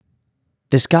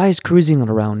This guy is cruising at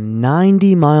around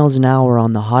 90 miles an hour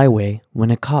on the highway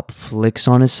when a cop flicks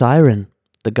on his siren.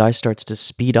 The guy starts to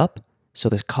speed up, so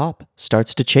the cop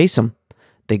starts to chase him.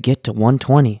 They get to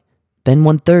 120, then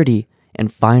 130,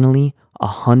 and finally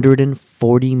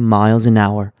 140 miles an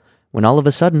hour, when all of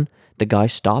a sudden, the guy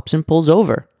stops and pulls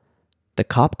over. The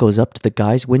cop goes up to the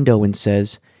guy's window and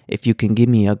says, "If you can give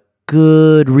me a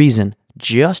good reason,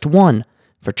 just one,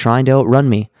 for trying to outrun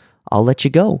me, I'll let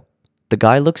you go." The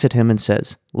guy looks at him and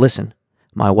says, "Listen,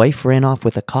 my wife ran off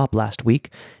with a cop last week,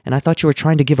 and I thought you were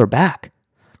trying to give her back."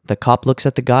 The cop looks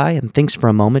at the guy and thinks for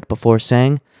a moment before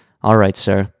saying, "All right,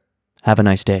 sir. Have a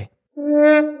nice day."